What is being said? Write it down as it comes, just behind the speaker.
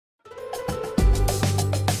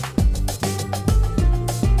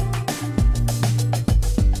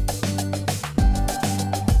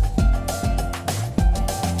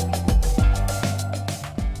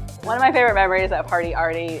my favorite memories at Party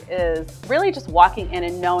Arty is really just walking in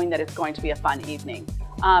and knowing that it's going to be a fun evening.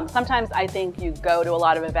 Sometimes I think you go to a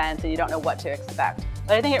lot of events and you don't know what to expect,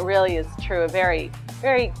 but I think it really is true, a very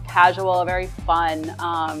casual, very fun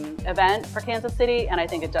event for Kansas City, and I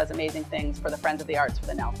think it does amazing things for the Friends of the Arts for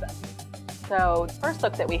the Nelson. So the first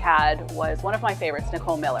look that we had was one of my favorites,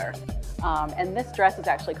 Nicole Miller. And this dress is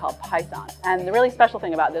actually called Python. And the really special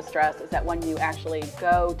thing about this dress is that when you actually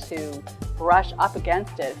go to brush up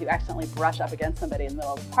against it, if you accidentally brush up against somebody in the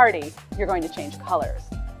middle of the party, you're going to change colors.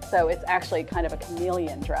 So it's actually kind of a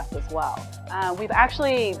chameleon dress as well. We've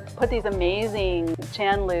actually put these amazing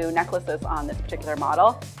Chandlu necklaces on this particular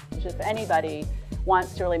model, which if anybody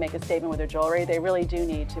wants to really make a statement with their jewelry, they really do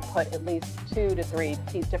need to put at least 2 to 3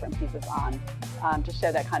 different pieces on to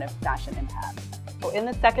show that kind of fashion impact. So in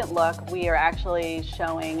the second look, we are actually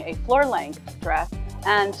showing a floor-length dress,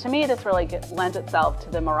 and to me this really lends itself to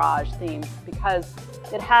the Mirage theme because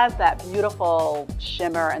it has that beautiful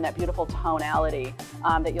shimmer and that beautiful tonality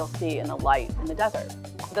that you'll see in the light in the desert.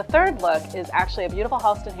 The third look is actually a beautiful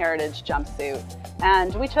Halston Heritage jumpsuit,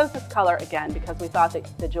 and we chose this color again because we thought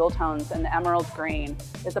that the jewel tones and the emerald green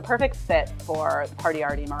is a perfect fit for the Party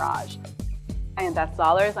Arty Mirage. I am Beth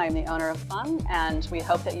Zollers, I am the owner of Feng, and we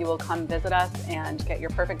hope that you will come visit us and get your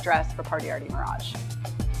perfect dress for Party Arty Mirage.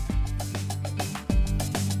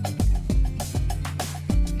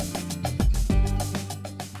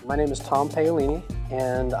 My name is Tom Paolini,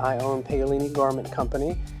 and I own Paolini Garment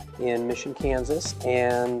Company in Mission, Kansas,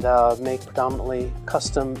 and make predominantly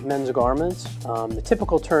custom men's garments. The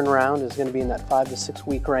typical turnaround is going to be in that 5 to 6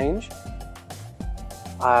 week range.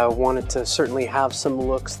 I wanted to certainly have some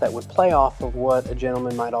looks that would play off of what a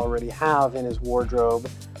gentleman might already have in his wardrobe,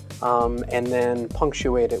 and then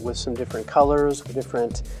punctuate it with some different colors,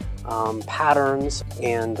 different patterns,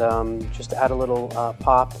 and just add a little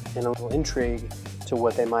pop and a little intrigue to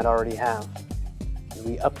what they might already have.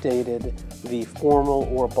 We updated the formal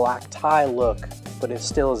or black tie look, but it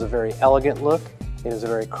still is a very elegant look. It is a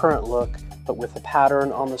very current look, but with the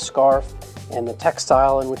pattern on the scarf and the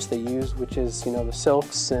textile in which they use, which is, the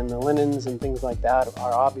silks and the linens and things like that,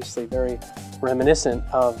 are obviously very reminiscent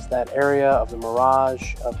of that area, of the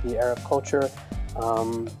Mirage, of the Arab culture.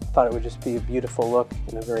 Thought it would just be a beautiful look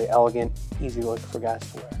and a very elegant, easy look for guys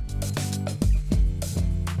to wear.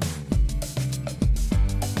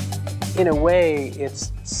 In a way,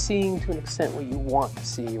 it's seeing to an extent what you want to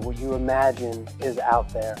see, what you imagine is out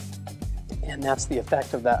there. And that's the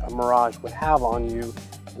effect of that a Mirage would have on you.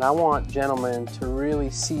 And I want gentlemen to really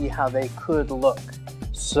see how they could look.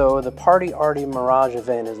 So the Party Arty Mirage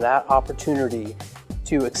event is that opportunity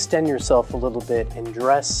to extend yourself a little bit and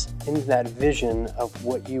dress into that vision of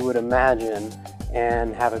what you would imagine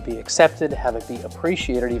and have it be accepted, have it be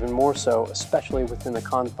appreciated even more so, especially within the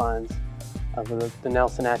confines of the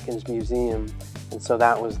Nelson-Atkins Museum. And so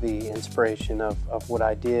that was the inspiration of what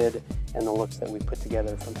I did and the looks that we put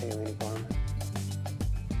together from Paolini Garment.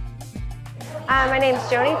 My name is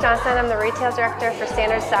Joni Johnson. I'm the retail director for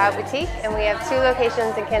Standard Style Boutique, and we have 2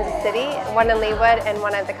 locations in Kansas City, one in Leawood and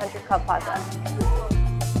one at the Country Club Plaza.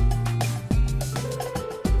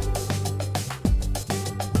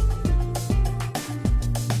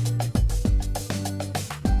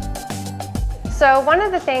 So one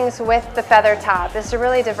of the things with the feather top is to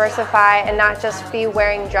really diversify and not just be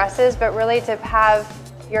wearing dresses, but really to have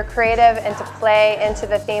your creative and to play into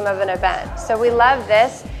the theme of an event. So we love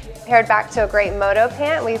this paired back to a great moto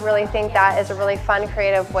pant. We really think that is a really fun,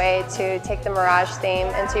 creative way to take the Mirage theme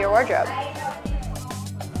into your wardrobe.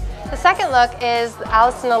 The second look is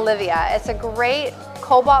Alice and Olivia. It's a great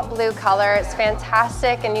cobalt blue color. It's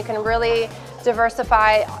fantastic, and you can really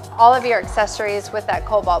diversify all of your accessories with that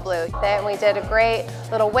cobalt blue. Then we did a great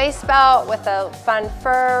little waist belt with a fun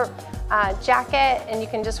fur jacket, and you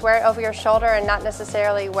can just wear it over your shoulder and not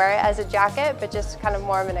necessarily wear it as a jacket, but just kind of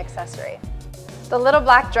more of an accessory. The little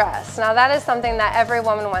black dress. Now that is something that every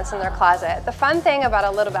woman wants in their closet. The fun thing about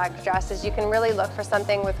a little black dress is you can really look for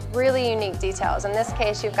something with really unique details. In this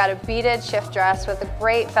case, you've got a beaded shift dress with a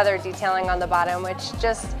great feather detailing on the bottom, which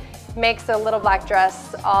just makes a little black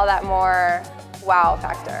dress all that more wow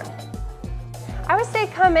factor. I would say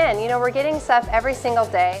come in. We're getting stuff every single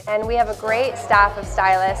day, and we have a great staff of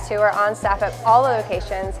stylists who are on staff at all the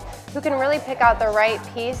locations who can really pick out the right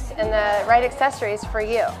piece and the right accessories for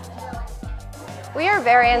you. We are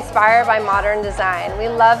very inspired by modern design. We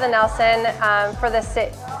love the Nelson for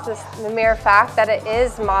the mere fact that it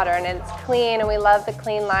is modern and it's clean, and we love the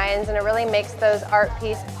clean lines, and it really makes those art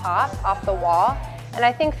pieces pop off the wall. And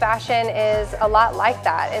I think fashion is a lot like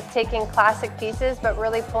that. It's taking classic pieces but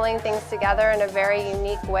really pulling things together in a very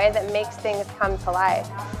unique way that makes things come to life,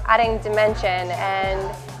 adding dimension and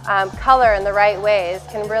color in the right ways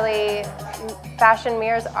can really, fashion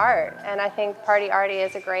mirrors art. And I think Party Arty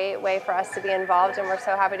is a great way for us to be involved, and we're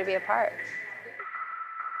so happy to be a part.